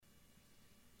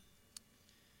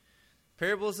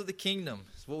Parables of the Kingdom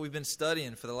is what we've been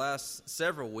studying for the last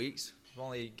several weeks. We've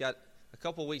only got a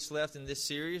couple weeks left in this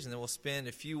series, and then we'll spend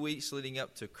a few weeks leading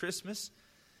up to Christmas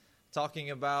talking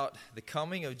about the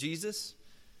coming of Jesus,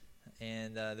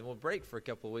 and then we'll break for a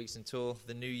couple of weeks until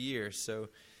the new year. So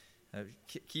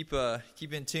keep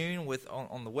in tune with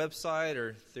on the website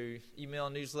or through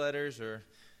email newsletters or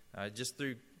just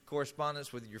through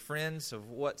correspondence with your friends of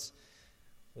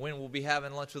when we'll be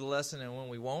having lunch with a lesson and when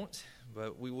we won't.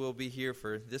 But we will be here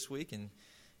for this week and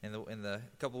in the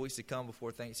couple of weeks to come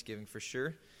before Thanksgiving for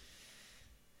sure.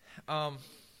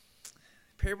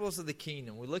 Parables of the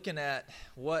Kingdom. We're looking at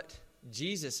what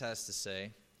Jesus has to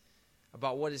say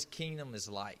about what his kingdom is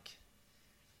like.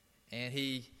 And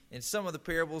he, in some of the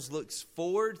parables, looks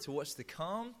forward to what's to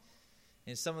come.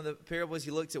 In some of the parables,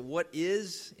 he looks at what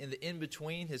is in the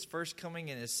in-between, his first coming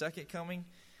and his second coming.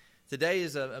 Today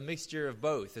is a mixture of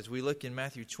both as we look in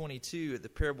Matthew 22 at the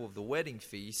parable of the wedding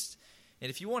feast. And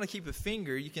if you want to keep a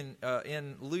finger, you can,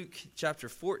 in Luke chapter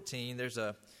 14, there's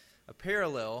a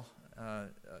parallel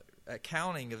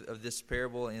accounting of this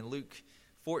parable in Luke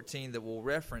 14 that we'll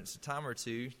reference a time or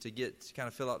two to kind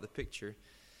of fill out the picture.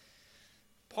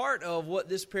 Part of what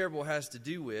this parable has to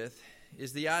do with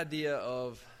is the idea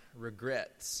of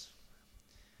regrets.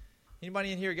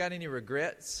 Anybody in here got any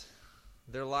regrets?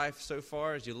 Their life so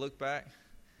far as you look back?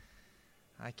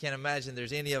 I can't imagine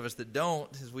there's any of us that don't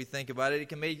as we think about it. It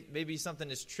can maybe something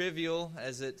as trivial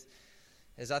as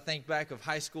I think back of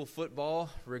high school football,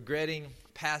 regretting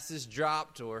passes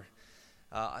dropped or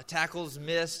tackles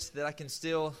missed that I can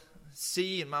still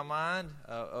see in my mind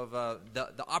of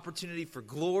the opportunity for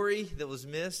glory that was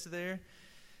missed there.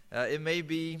 It may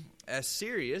be as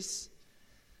serious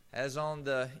as on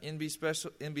the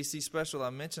NBC special I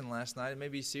mentioned last night. It may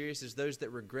be serious as those that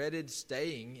regretted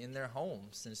staying in their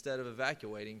homes instead of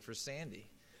evacuating for Sandy.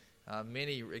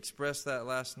 Many expressed that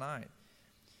last night.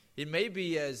 It may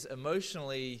be as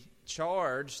emotionally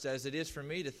charged as it is for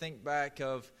me to think back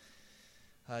of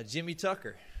Jimmy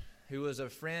Tucker, who was a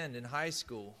friend in high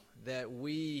school that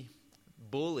we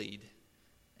bullied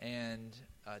and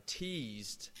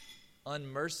teased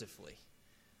unmercifully.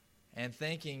 And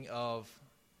thinking of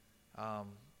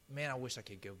man, I wish I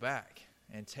could go back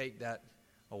and take that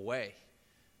away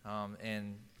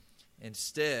and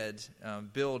instead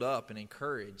build up and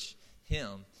encourage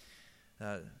him.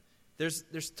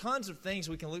 There's tons of things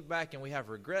we can look back and we have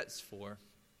regrets for.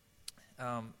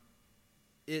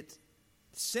 It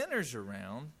centers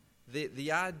around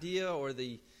the idea or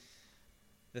the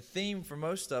theme for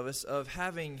most of us of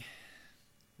having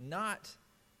not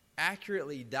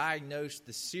accurately diagnosed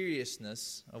the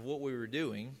seriousness of what we were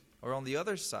doing, or on the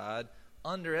other side,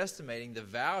 underestimating the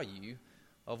value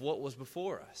of what was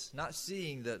before us, not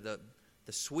seeing the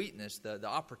sweetness, the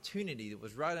opportunity that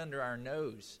was right under our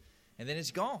nose, and then it's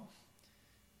gone.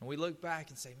 And we look back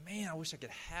and say, man, I wish I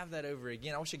could have that over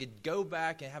again. I wish I could go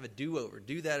back and have a do-over,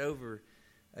 do that over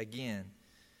again.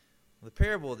 Well, the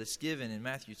parable that's given in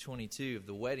Matthew 22 of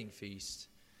the wedding feast,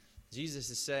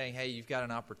 Jesus is saying, hey, you've got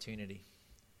an opportunity.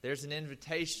 There's an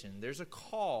invitation. There's a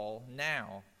call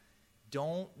now.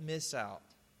 Don't miss out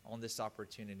on this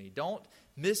opportunity. Don't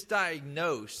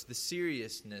misdiagnose the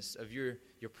seriousness of your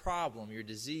problem, your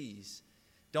disease.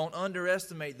 Don't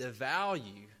underestimate the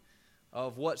value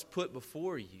of what's put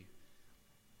before you,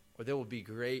 or there will be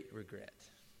great regret.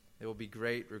 There will be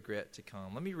great regret to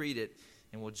come. Let me read it,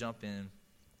 and we'll jump in.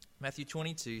 Matthew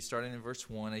 22, starting in verse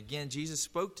 1. Again, Jesus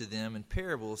spoke to them in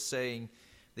parables, saying,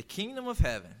 the kingdom of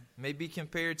heaven may be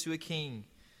compared to a king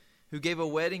who gave a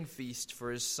wedding feast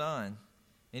for his son.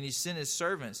 And he sent his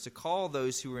servants to call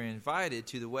those who were invited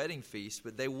to the wedding feast,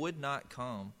 but they would not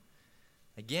come.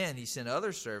 Again, he sent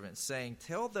other servants, saying,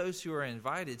 tell those who are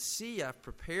invited, see, I've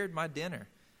prepared my dinner.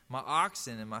 My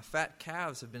oxen and my fat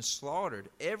calves have been slaughtered.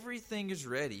 Everything is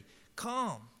ready.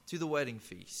 Come to the wedding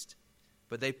feast.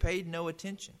 But they paid no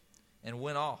attention and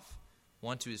went off,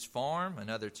 one to his farm,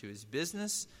 another to his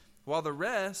business, while the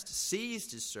rest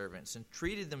seized his servants and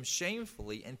treated them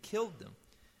shamefully and killed them.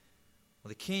 Well,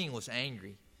 the king was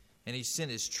angry, and he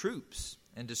sent his troops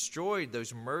and destroyed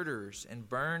those murderers and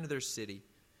burned their city.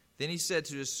 Then he said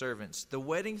to his servants, the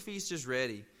wedding feast is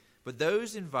ready, but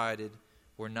those invited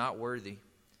were not worthy.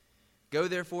 Go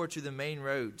therefore to the main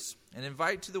roads and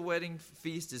invite to the wedding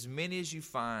feast as many as you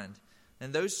find.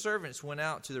 And those servants went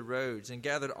out to the roads and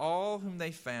gathered all whom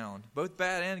they found, both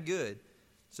bad and good.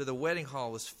 So the wedding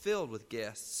hall was filled with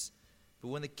guests. But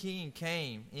when the king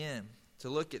came in to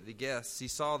look at the guests, he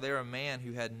saw there a man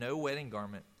who had no wedding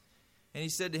garment. And he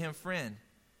said to him, friend,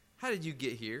 how did you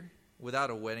get here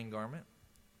without a wedding garment?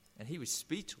 And he was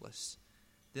speechless.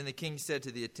 Then the king said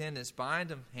to the attendants, bind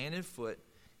him hand and foot,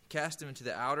 cast them into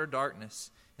the outer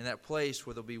darkness, in that place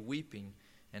where there'll be weeping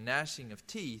and gnashing of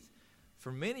teeth.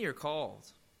 For many are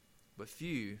called, but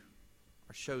few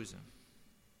are chosen.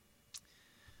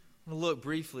 I'm going to look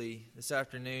briefly this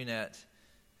afternoon at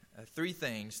three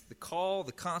things: the call,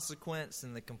 the consequence,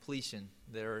 and the completion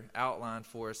that are outlined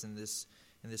for us in this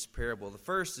parable. The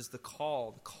first is the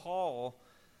call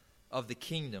of the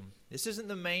kingdom. This isn't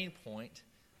the main point,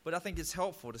 but I think it's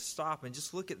helpful to stop and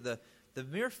just look at the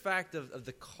mere fact of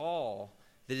the call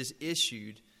that is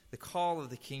issued, the call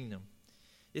of the kingdom.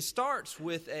 It starts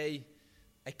with a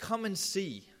come and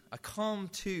see, a come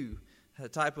to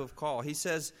type of call. He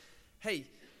says, hey,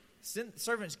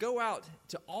 servants, go out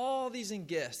to all these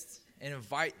guests and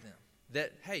invite them.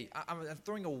 That, hey, I'm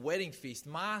throwing a wedding feast.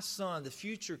 My son, the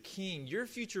future king, your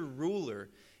future ruler,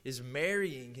 is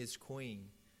marrying his queen.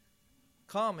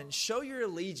 Come and show your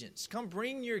allegiance. Come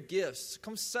bring your gifts.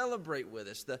 Come celebrate with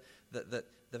us.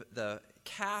 The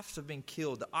calves have been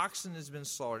killed. The oxen has been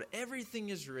slaughtered. Everything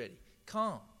is ready.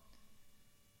 Come.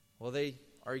 Well, they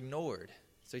are ignored.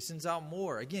 So he sends out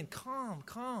more. Again, come.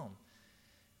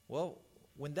 Well,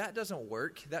 when that doesn't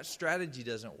work, that strategy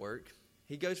doesn't work,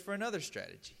 he goes for another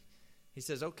strategy. He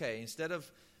says, okay, instead of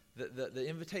the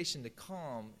invitation to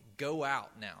come, go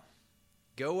out now.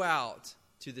 Go out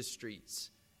to the streets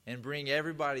and bring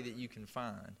everybody that you can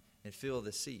find and fill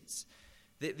the seats.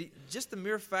 Just the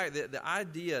mere fact that the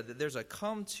idea that there's a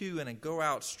come to and a go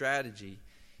out strategy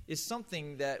is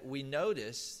something that we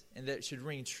notice and that should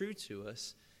ring true to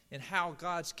us in how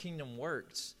God's kingdom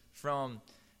works from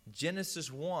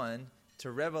Genesis 1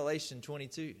 to Revelation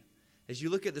 22. As you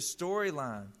look at the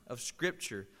storyline of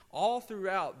Scripture, all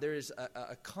throughout there is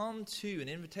a come to, an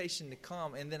invitation to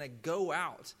come, and then a go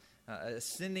out, a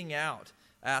sending out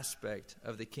aspect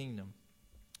of the kingdom.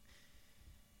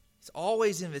 It's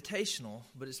always invitational,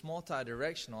 but it's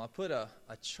multi-directional. I put a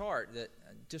chart that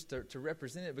just to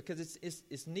represent it, because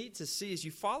it's neat to see as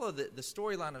you follow the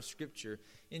storyline of Scripture.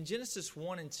 In Genesis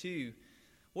 1 and 2,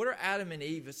 what are Adam and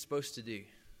Eve supposed to do?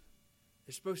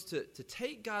 They're supposed to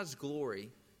take God's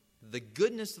glory, the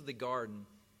goodness of the garden,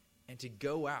 and to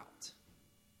go out.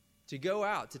 To go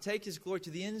out, to take His glory to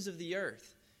the ends of the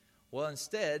earth. Well,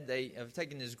 instead, they have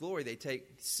taken His glory, they take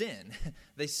sin.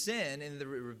 They sin, in the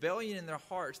rebellion in their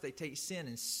hearts, they take sin,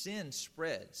 and sin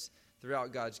spreads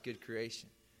throughout God's good creation.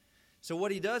 So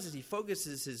what He does is He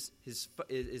focuses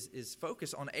his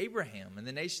focus on Abraham and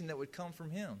the nation that would come from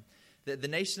him, the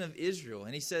nation of Israel.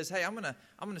 And He says, hey, I'm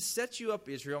gonna set you up,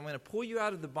 Israel. I'm going to pull you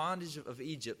out of the bondage of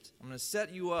Egypt. I'm going to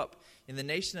set you up in the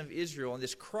nation of Israel, on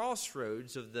this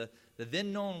crossroads of the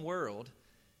then known world.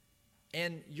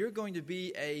 And you're going to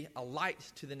be a light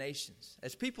to the nations.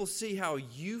 As people see how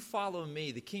you follow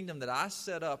me, the kingdom that I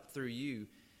set up through you,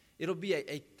 it'll be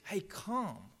hey,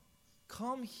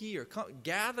 come here,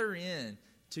 gather in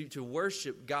to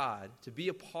worship God, to be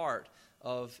a part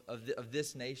of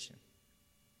this nation.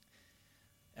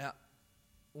 Now,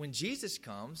 when Jesus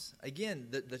comes, again,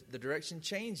 the direction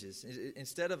changes.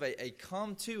 Instead of a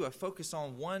come to, a focus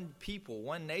on one people,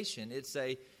 one nation, it's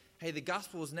hey, the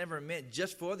gospel was never meant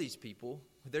just for these people.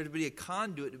 There to be a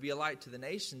conduit, to be a light to the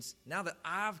nations. Now that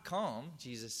I've come,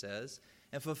 Jesus says,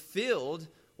 and fulfilled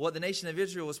what the nation of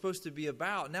Israel was supposed to be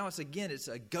about, now it's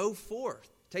a go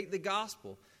forth. Take the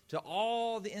gospel to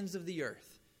all the ends of the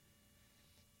earth.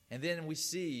 And then we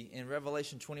see in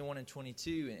Revelation 21 and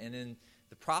 22 and in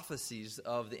the prophecies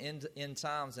of the end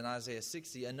times in Isaiah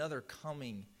 60, another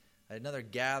coming, another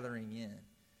gathering in.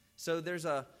 So there's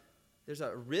a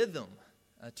rhythm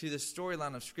to the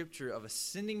storyline of Scripture of a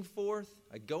sending forth,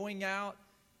 a going out,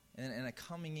 and a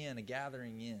coming in, a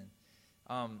gathering in.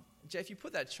 Jeff, you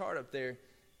put that chart up there.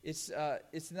 It's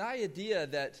an idea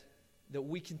that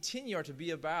we continue to be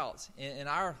about in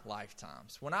our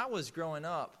lifetimes. When I was growing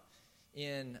up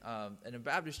in a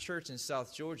Baptist church in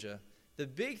South Georgia, the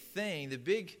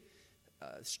big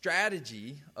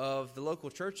strategy of the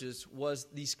local churches was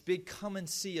these big come and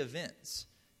see events.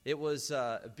 It was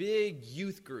big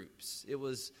youth groups. It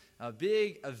was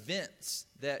big events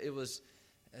that it was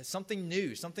something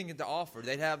new, something to offer.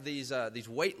 They'd have these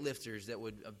weightlifters that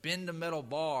would bend a metal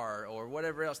bar or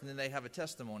whatever else, and then they'd have a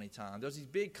testimony time. There's these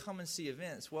big come and see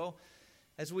events. Well,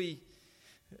 as we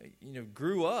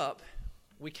grew up,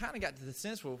 we kind of got to the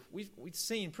sense where we'd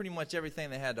seen pretty much everything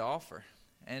they had to offer.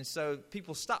 And so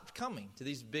people stopped coming to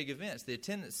these big events. The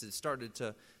attendances started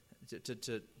to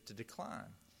decline.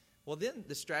 Well, then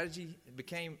the strategy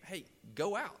became, hey,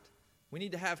 go out. We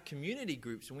need to have community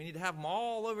groups, and we need to have them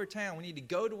all over town. We need to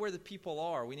go to where the people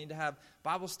are. We need to have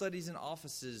Bible studies in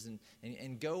offices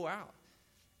and go out.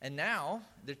 And now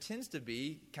there tends to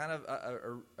be kind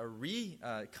of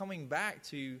a coming back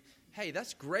to, hey,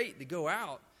 that's great to go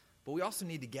out, but we also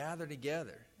need to gather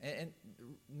together. And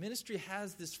ministry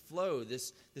has this flow,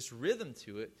 this rhythm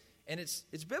to it, and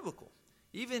it's biblical.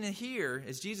 Even in here,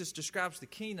 as Jesus describes the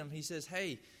kingdom, he says,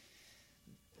 hey,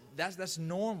 that's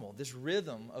normal, this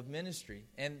rhythm of ministry.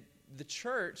 And the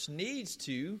church needs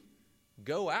to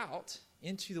go out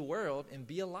into the world and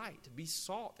be a light, be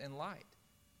salt and light.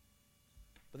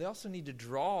 But they also need to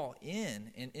draw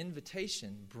in an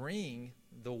invitation, bring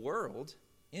the world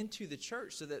into the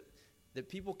church so that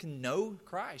people can know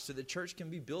Christ, so the church can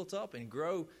be built up and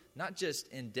grow not just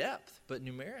in depth, but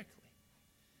numerically.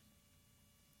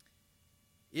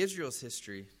 Israel's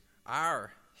history,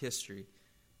 our history,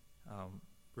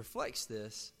 reflects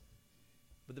this,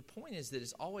 but the point is that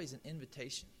it's always an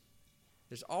invitation.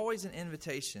 There's always an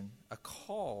invitation, a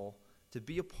call to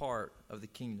be a part of the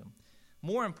kingdom.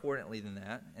 More importantly than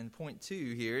that, and point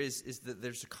 2 here is that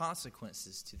there's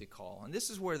consequences to the call. And this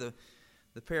is where the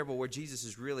parable where Jesus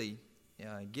is really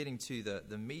getting to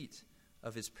the meat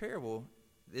of his parable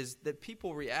is that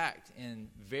people react in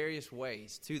various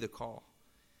ways to the call.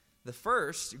 The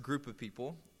first group of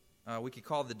people we could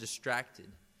call the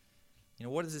distracted.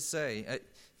 What does it say?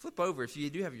 Flip over if you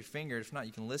do have your finger. If not,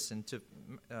 you can listen to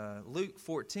Luke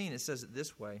 14. It says it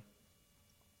this way.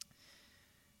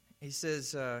 He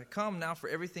says, come now, for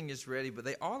everything is ready. But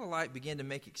they all alike began to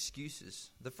make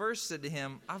excuses. The first said to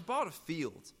him, I've bought a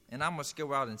field, and I must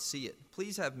go out and see it.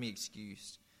 Please have me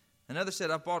excused. Another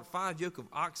said, I've bought 5 yoke of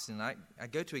oxen. I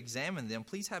go to examine them.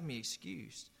 Please have me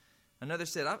excused. Another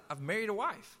said, I've married a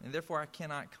wife, and therefore I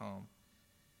cannot come.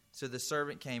 So the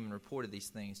servant came and reported these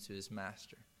things to his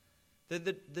master.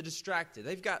 The distracted,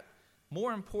 they've got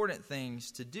more important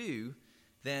things to do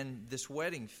than this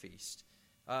wedding feast.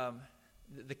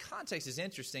 The context is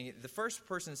interesting. The first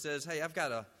person says, hey, I've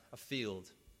got a field.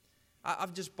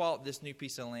 I've just bought this new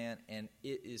piece of land, and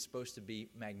it is supposed to be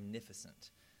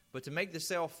magnificent. But to make the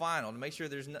sale final, to make sure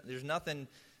there's nothing,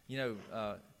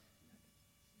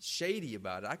 shady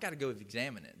about it, I got to go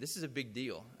examine it. This is a big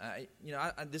deal.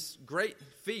 This great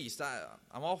feast,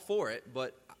 I'm all for it,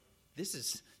 but this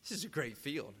is a great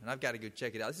field, and I've got to go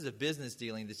check it out. This is a business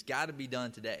dealing that's got to be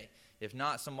done today. If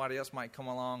not, somebody else might come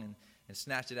along and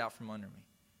snatch it out from under me.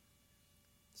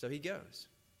 So he goes.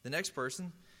 The next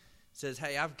person says,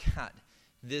 hey, I've got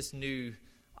this new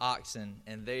oxen,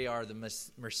 and they are the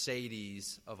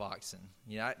Mercedes of oxen.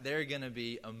 They're going to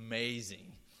be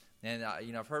amazing. And,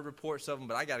 I've heard reports of them,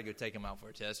 but I got to go take them out for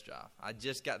a test drive. I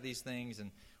just got these things,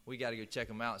 and we got to go check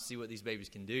them out and see what these babies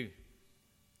can do.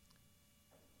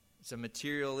 It's a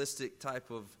materialistic type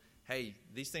of, hey,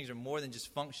 these things are more than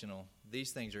just functional.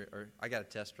 These things are I got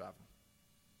to test drive them.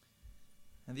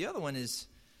 And the other one is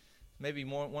maybe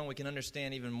one we can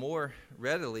understand even more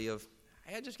readily of,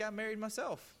 hey, I just got married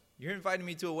myself. You're inviting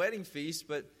me to a wedding feast,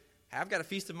 but I've got a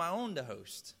feast of my own to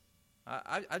host.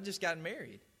 I've just gotten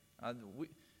married.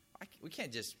 We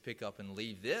can't just pick up and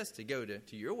leave this to go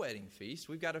to your wedding feast.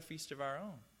 We've got a feast of our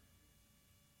own.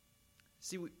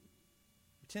 See, we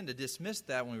tend to dismiss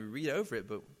that when we read over it,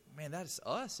 but man, that's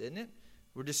us, isn't it?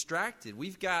 We're distracted.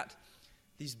 We've got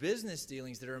these business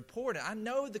dealings that are important. I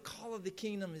know the call of the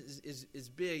kingdom is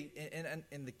big,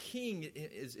 and the king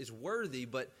is worthy,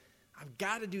 but I've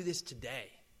got to do this today.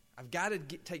 I've got to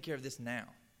take care of this now.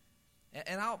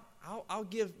 And I'll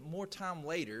give more time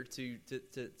later to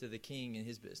the king and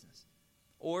his business.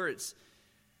 Or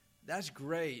that's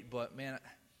great, but man,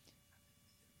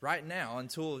 right now,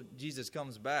 until Jesus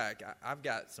comes back, I've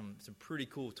got some pretty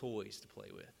cool toys to play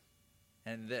with.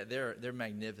 And they're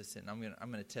magnificent.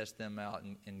 I'm gonna test them out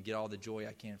and get all the joy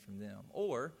I can from them.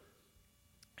 Or,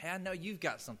 hey, I know you've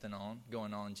got something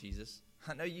going on, Jesus.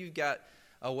 I know you've got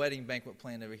a wedding banquet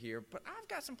planned over here, but I've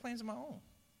got some plans of my own.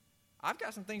 I've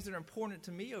got some things that are important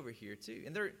to me over here too,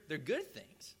 and they're good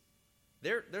things.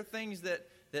 They're things that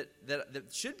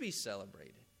should be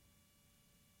celebrated.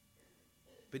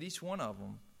 But each one of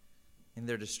them, in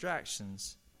their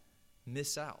distractions,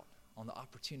 miss out on the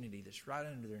opportunity that's right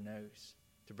under their nose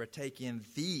to partake in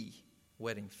the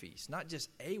wedding feast, not just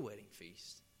a wedding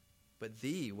feast, but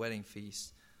the wedding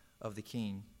feast of the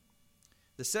King.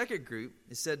 The second group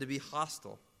is said to be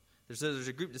hostile. There's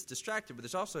a group that's distracted, but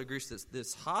there's also a group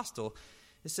that's hostile.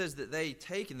 It says that they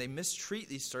take and they mistreat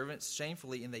these servants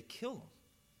shamefully and they kill them.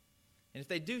 And if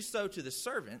they do so to the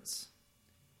servants,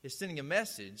 it's sending a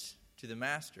message to the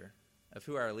master of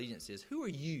who our allegiance is. Who are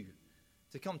you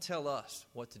to come tell us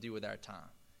what to do with our time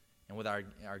and with our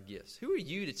gifts? Who are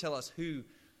you to tell us who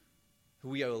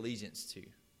we owe allegiance to?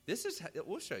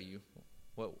 We'll show you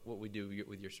what we do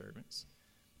with your servants.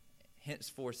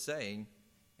 Henceforth saying,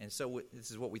 and so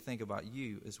this is what we think about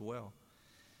you as well.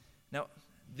 Now,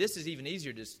 this is even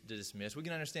easier to dismiss. We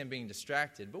can understand being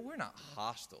distracted, but we're not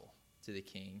hostile to the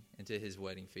king and to his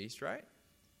wedding feast, right?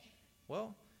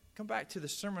 Well, come back to the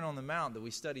Sermon on the Mount that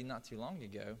we studied not too long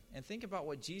ago and think about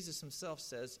what Jesus himself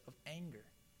says of anger.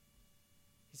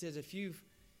 He says, if you've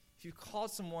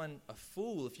called someone a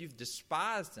fool, if you've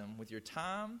despised them with your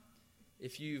time,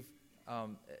 if you've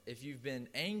been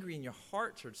angry in your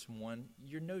heart towards someone,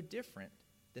 you're no different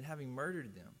than having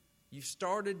murdered them. You've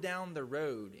started down the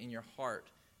road in your heart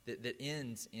that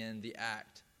ends in the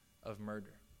act of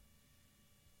murder.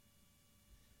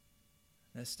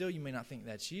 Now, still, you may not think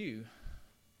that's you,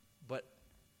 but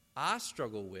I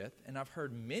struggle with, and I've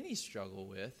heard many struggle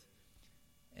with,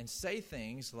 and say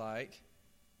things like,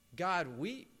 God,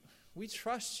 we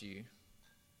trust you,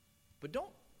 but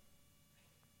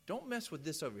don't mess with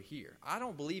this over here. I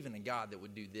don't believe in a God that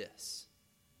would do this.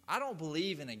 I don't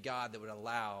believe in a God that would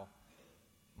allow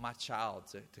my child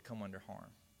to come under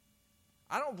harm.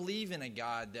 I don't believe in a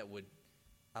God that would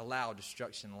allow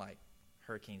destruction like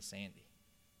Hurricane Sandy.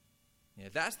 You know,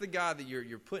 if that's the God that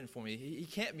you're putting for me, he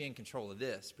can't be in control of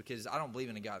this, because I don't believe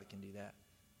in a God that can do that.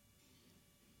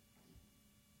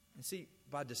 And see,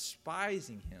 by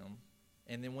despising him,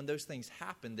 and then when those things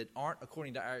happen that aren't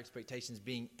according to our expectations,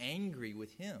 being angry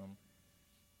with him,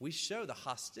 we show the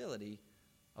hostility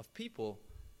of people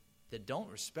that don't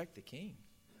respect the king,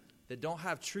 that don't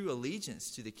have true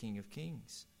allegiance to the King of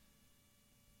Kings.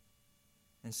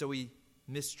 And so we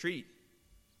mistreat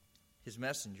his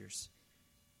messengers.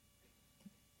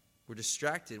 We're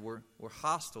distracted. We're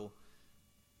hostile.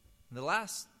 And the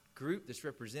last group that's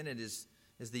represented is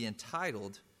the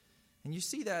entitled. And you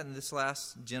see that in this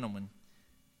last gentleman,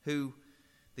 who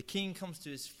the king comes to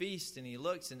his feast and he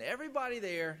looks, and everybody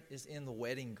there is in the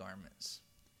wedding garments.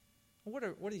 What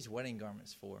are these wedding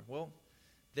garments for? Well,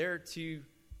 they're to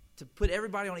put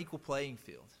everybody on equal playing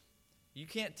field. You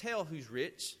can't tell who's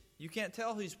rich. You can't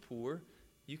tell who's poor.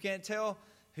 You can't tell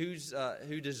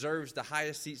who deserves the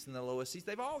highest seats and the lowest seats.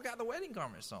 They've all got the wedding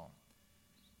garments on.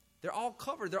 They're all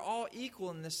covered. They're all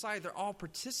equal in this sight. They're all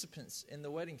participants in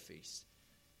the wedding feast,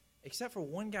 except for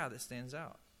one guy that stands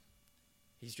out.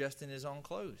 He's dressed in his own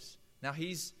clothes. Now,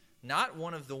 he's not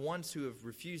one of the ones who have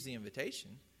refused the invitation.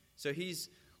 So he's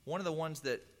one of the ones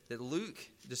that Luke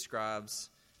describes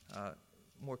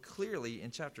more clearly in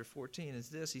chapter 14 is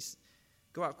this. He's,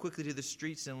 go out quickly to the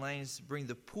streets and lanes, bring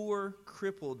the poor,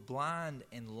 crippled, blind,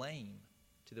 and lame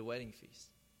to the wedding feast.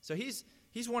 So he's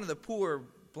one of the poor,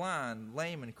 blind,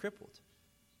 lame, and crippled.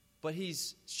 But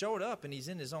he's showed up and he's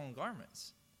in his own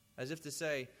garments, as if to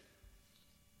say,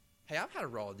 hey, I've had a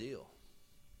raw deal.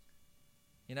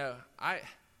 You know,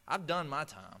 I've done my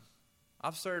time.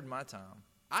 I've served my time.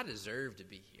 I deserve to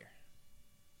be here.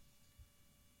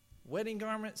 Wedding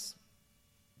garments,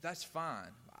 that's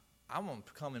fine. I'm going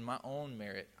to come in my own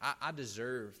merit. I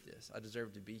deserve this. I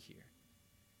deserve to be here.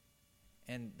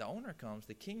 And the owner comes,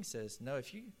 the king says, no,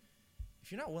 if you're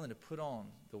not willing to put on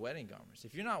the wedding garments,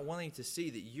 if you're not willing to see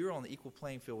that you're on the equal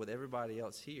playing field with everybody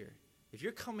else here, if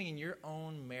you're coming in your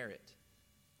own merit,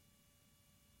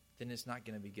 then it's not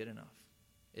going to be good enough.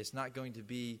 It's not going to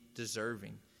be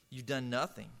deserving. You've done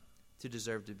nothing to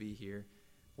deserve to be here.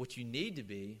 What you need to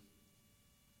be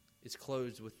is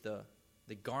clothed with the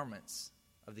garments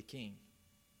of the king.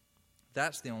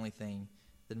 That's the only thing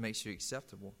that makes you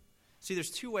acceptable. See,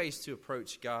 there's two ways to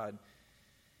approach God.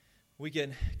 We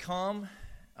can come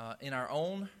in our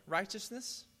own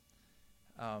righteousness,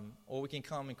 or we can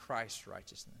come in Christ's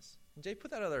righteousness. And Jay,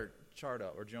 put that other chart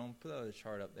up, or Joan, put that other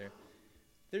chart up there.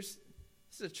 This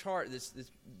is a chart that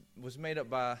was made up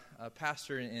by a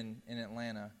pastor in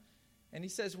Atlanta. And he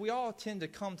says we all tend to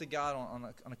come to God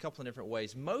on a couple of different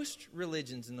ways. Most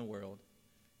religions in the world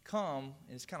come,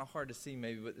 and it's kind of hard to see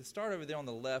maybe, but they start over there on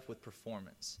the left with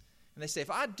performance. And they say, if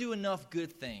I do enough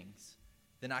good things,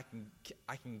 then I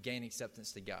can gain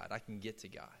acceptance to God. I can get to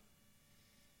God.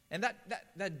 And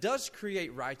that does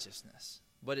create righteousness,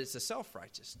 but it's a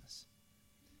self-righteousness.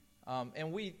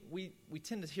 And we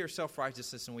tend to hear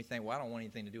self-righteousness and we think, well, I don't want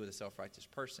anything to do with a self-righteous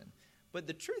person. But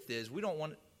the truth is, we don't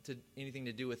want anything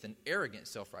to do with an arrogant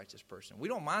self-righteous person. We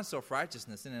don't mind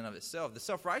self-righteousness in and of itself. The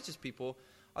self-righteous people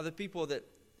are the people that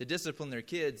discipline their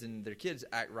kids and their kids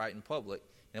act right in public.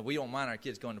 And we don't mind our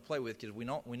kids going to play with because we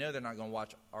know they're not going to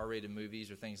watch R-rated movies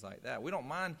or things like that. We don't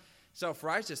mind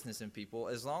self-righteousness in people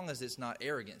as long as it's not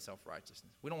arrogant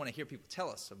self-righteousness. We don't want to hear people tell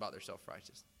us about their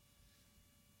self-righteousness.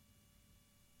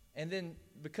 And then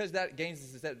because that gains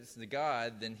us acceptance to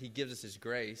God, then he gives us his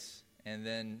grace, and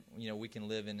then we can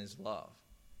live in his love.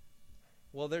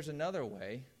 Well, there's another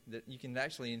way that you can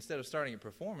actually, instead of starting a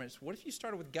performance, what if you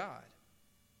started with God,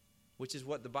 which is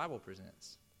what the Bible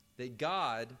presents? That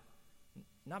God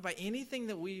not by anything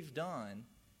that we've done,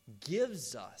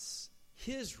 gives us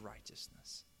his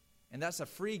righteousness. And that's a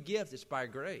free gift. It's by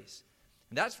grace.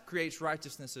 And that creates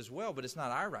righteousness as well, but it's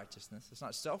not our righteousness. It's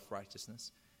not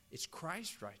self-righteousness. It's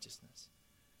Christ's righteousness.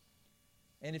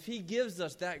 And if he gives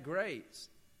us that grace,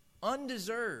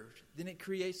 undeserved, then it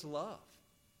creates love.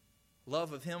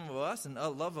 Love of him of us and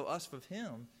love of us of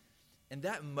him. And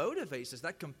that motivates us,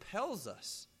 that compels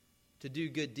us to do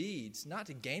good deeds, not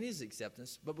to gain his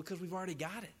acceptance, but because we've already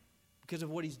got it, because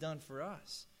of what he's done for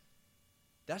us.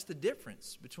 That's the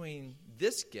difference between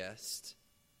this guest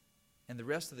and the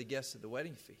rest of the guests at the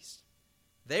wedding feast.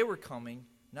 They were coming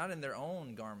not in their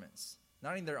own garments,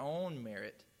 not in their own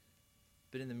merit,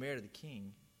 but in the merit of the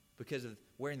king, because of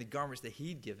wearing the garments that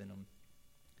he'd given them.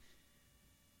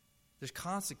 There's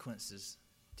consequences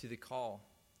to the call.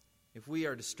 If we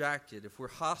are distracted, if we're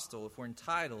hostile, if we're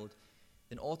entitled,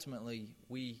 then ultimately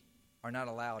we are not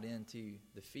allowed into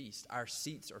the feast. Our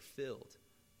seats are filled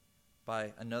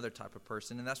by another type of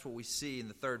person. And that's what we see in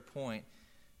the third point.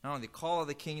 Not only the call of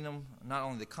the kingdom, not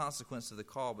only the consequence of the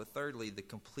call, but thirdly, the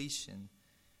completion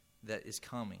that is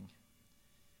coming.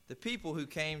 The people who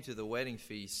came to the wedding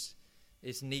feast,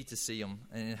 it's neat to see them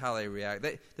and how they react.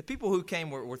 The people who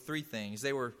came were three things.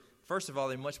 They were, first of all,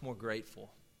 they're much more grateful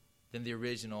than the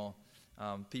original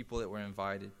people that were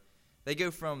invited. They go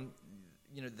from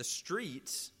the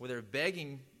streets where they're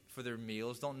begging for their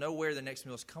meals, don't know where their next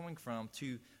meal is coming from,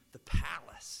 to the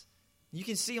palace. You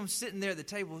can see them sitting there at the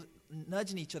table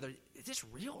nudging each other. Is this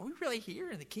real? Are we really here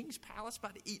in the king's palace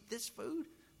about to eat this food?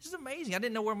 This is amazing. I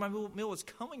didn't know where my meal was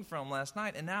coming from last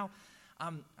night, and now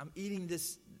I'm eating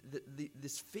this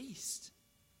feast.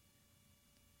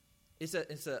 It's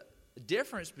a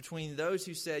difference between those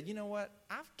who said, you know what,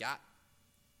 I've got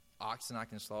oxen I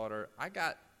can slaughter. I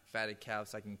got fatted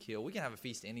calves I can kill. We can have a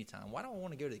feast anytime. Why do I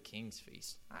want to go to the king's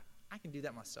feast? I can do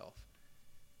that myself.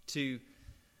 To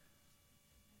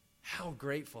how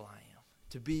grateful I am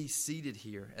to be seated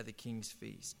here at the king's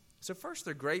feast. So first,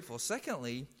 they're grateful.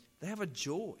 Secondly, they have a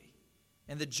joy.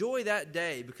 And the joy that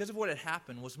day, because of what had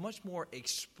happened, was much more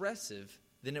expressive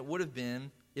than it would have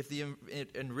been if the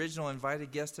original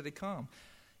invited guest had come.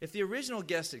 If the original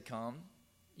guest had come,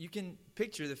 you can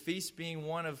picture the feast being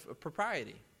one of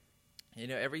propriety.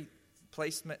 Every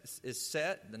place is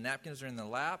set. The napkins are in the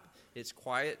lap. It's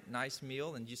quiet, nice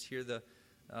meal, and you just hear the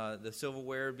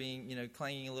silverware being,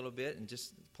 clanging a little bit, and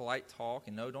just polite talk.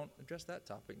 And no, don't address that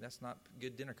topic. That's not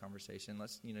good dinner conversation.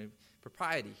 Let's,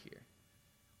 propriety here.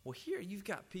 Well, here you've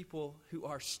got people who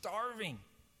are starving,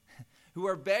 who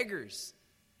are beggars,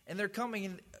 and they're coming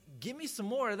and give me some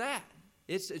more of that.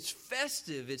 It's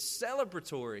festive, it's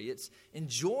celebratory, it's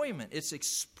enjoyment, it's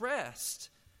expressed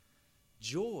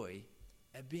joy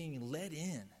at being led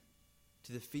in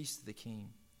to the feast of the king.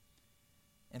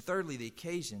 And thirdly, the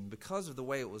occasion, because of the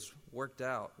way it was worked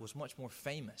out, was much more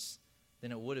famous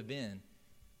than it would have been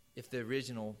if the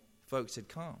original folks had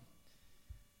come.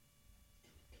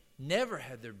 Never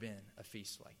had there been a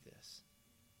feast like this.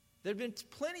 There had been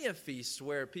plenty of feasts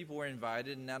where people were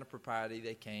invited, and out of propriety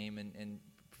they came and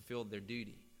fulfilled their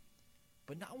duty.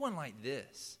 But not one like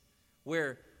this,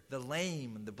 where the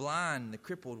lame and the blind and the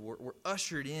crippled were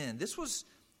ushered in. This was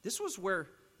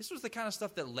the kind of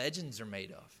stuff that legends are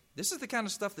made of. This is the kind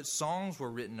of stuff that songs were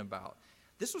written about.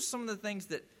 This was some of the things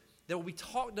that will be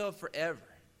talked of forever.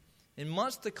 In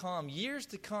months to come, years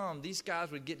to come, these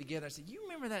guys would get together and say, you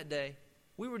remember that day?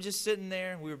 We were just sitting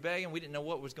there, and we were begging. We didn't know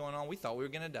what was going on. We thought we were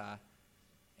going to die.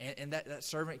 And that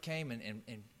servant came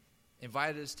and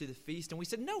invited us to the feast. And we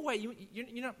said, no, wait,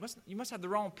 you must have the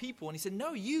wrong people. And he said,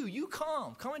 no, you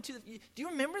come. Come into the feast. Do you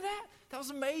remember that? That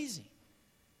was amazing.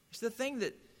 It's the thing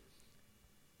that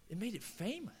it made it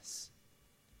famous.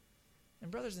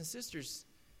 And brothers and sisters,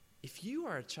 if you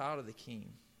are a child of the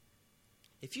King,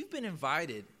 if you've been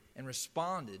invited and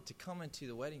responded to come into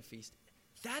the wedding feast,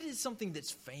 that is something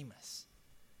that's famous.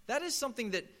 That is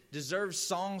something that deserves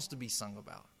songs to be sung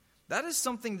about. That is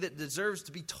something that deserves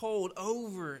to be told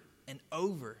over and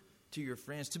over to your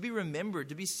friends, to be remembered,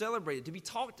 to be celebrated, to be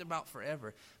talked about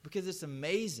forever, because it's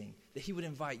amazing that he would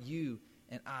invite you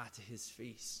and I to his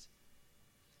feast.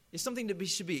 It's something that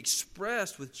should be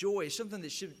expressed with joy. It's something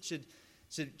that should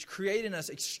create in us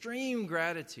extreme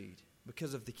gratitude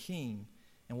because of the King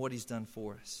and what he's done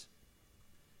for us.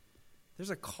 There's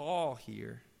a call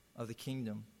here of the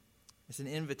kingdom. It's an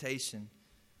invitation.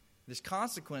 There's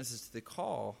consequences to the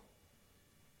call.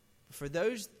 But for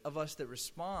those of us that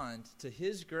respond to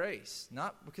his grace,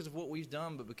 not because of what we've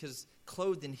done, but because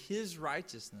clothed in his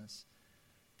righteousness,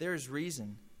 there is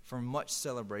reason for much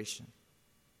celebration.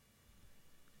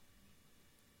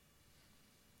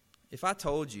 If I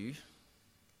told you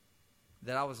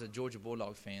that I was a Georgia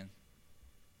Bulldog fan.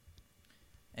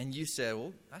 And you said,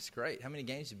 well, that's great. How many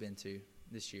games have you been to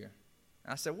this year?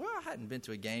 And I said, well, I hadn't been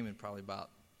to a game in probably about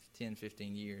 10,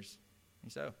 15 years.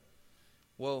 And so,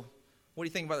 well, what do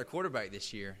you think about their quarterback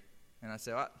this year? And I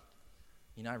said, I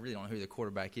really don't know who the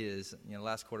quarterback is. The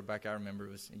last quarterback I remember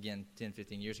was, again, 10,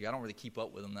 15 years ago. I don't really keep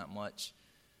up with them that much.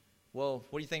 Well,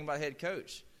 what do you think about the head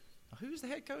coach? Who's the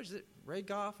head coach? Is it Ray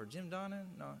Goff or Jim Donnan?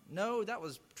 No, that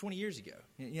was 20 years ago.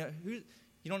 You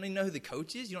don't even know who the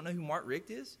coach is? You don't know who Mark Richt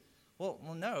is? Well,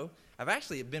 no. I've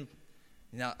been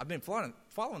following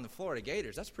the Florida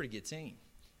Gators. That's a pretty good team.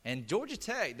 And Georgia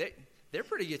Tech, they're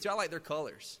pretty good too. I like their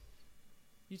colors.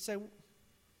 You'd say, well,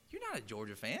 you're not a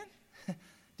Georgia fan.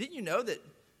 Didn't you know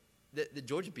that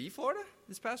Georgia beat Florida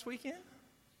this past weekend?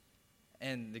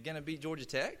 And they're going to beat Georgia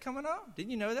Tech coming up?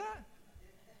 Didn't you know that?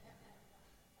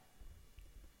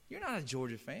 You're not a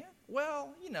Georgia fan.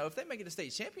 Well, if they make it a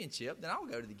state championship, then I'll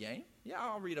go to the game. Yeah,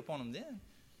 I'll read up on them then.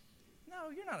 No,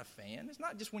 you're not a fan. It's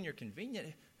not just when you're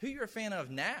convenient. Who you're a fan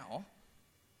of now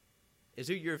is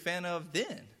who you're a fan of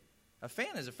then. A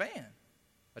fan is a fan.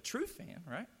 A true fan,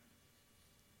 right?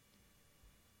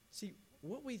 See,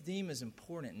 what we deem as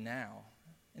important now,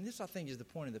 and this I think is the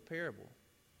point of the parable,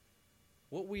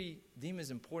 what we deem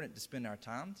as important to spend our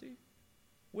time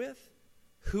with,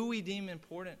 who we deem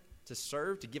important to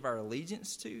serve, to give our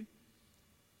allegiance to,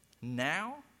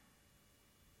 now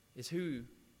is who,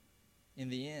 in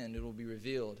the end, it will be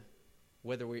revealed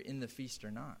whether we're in the feast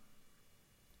or not.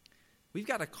 We've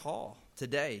got a call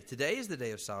today. Today is the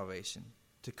day of salvation,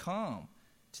 to come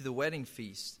to the wedding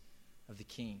feast of the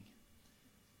King.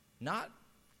 Not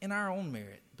in our own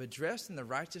merit, but dressed in the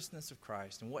righteousness of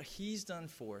Christ and what He's done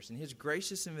for us and His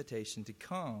gracious invitation to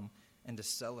come and to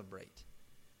celebrate,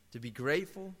 to be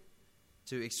grateful,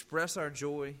 to express our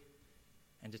joy,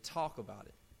 and to talk about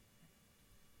it.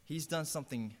 He's done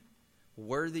something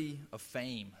worthy of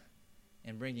fame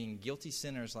in bringing guilty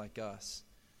sinners like us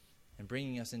and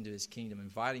bringing us into His kingdom,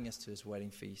 inviting us to His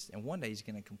wedding feast. And one day He's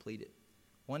going to complete it.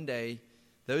 One day,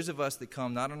 those of us that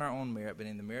come not on our own merit, but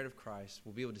in the merit of Christ,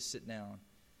 will be able to sit down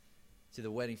to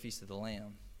the wedding feast of the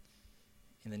Lamb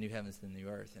in the new heavens and the new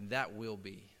earth. And that will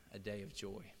be a day of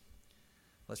joy.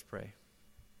 Let's pray.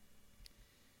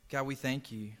 God, we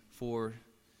thank You for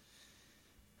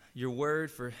Your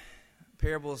word, for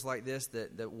parables like this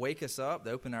that wake us up,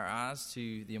 that open our eyes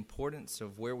to the importance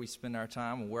of where we spend our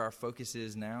time and where our focus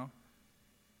is now.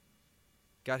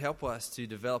 God, help us to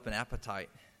develop an appetite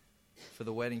for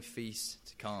the wedding feast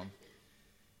to come,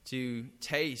 to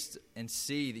taste and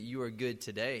see that You are good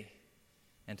today,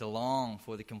 and to long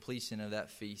for the completion of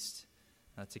that feast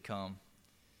to come.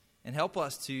 And help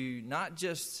us to not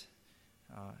just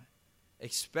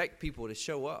expect people to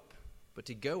show up, but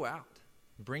to go out,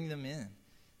 bring them in,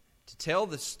 to tell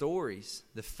the stories,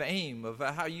 the fame of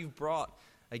how You've brought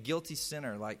a guilty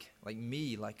sinner like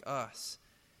me, like us,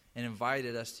 and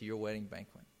invited us to Your wedding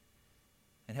banquet.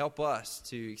 And help us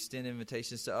to extend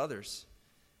invitations to others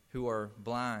who are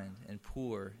blind and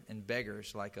poor and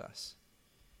beggars like us.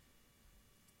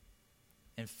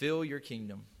 And fill Your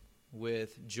kingdom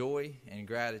with joy and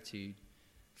gratitude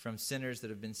from sinners that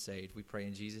have been saved. We pray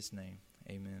in Jesus' name.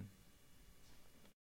 Amen.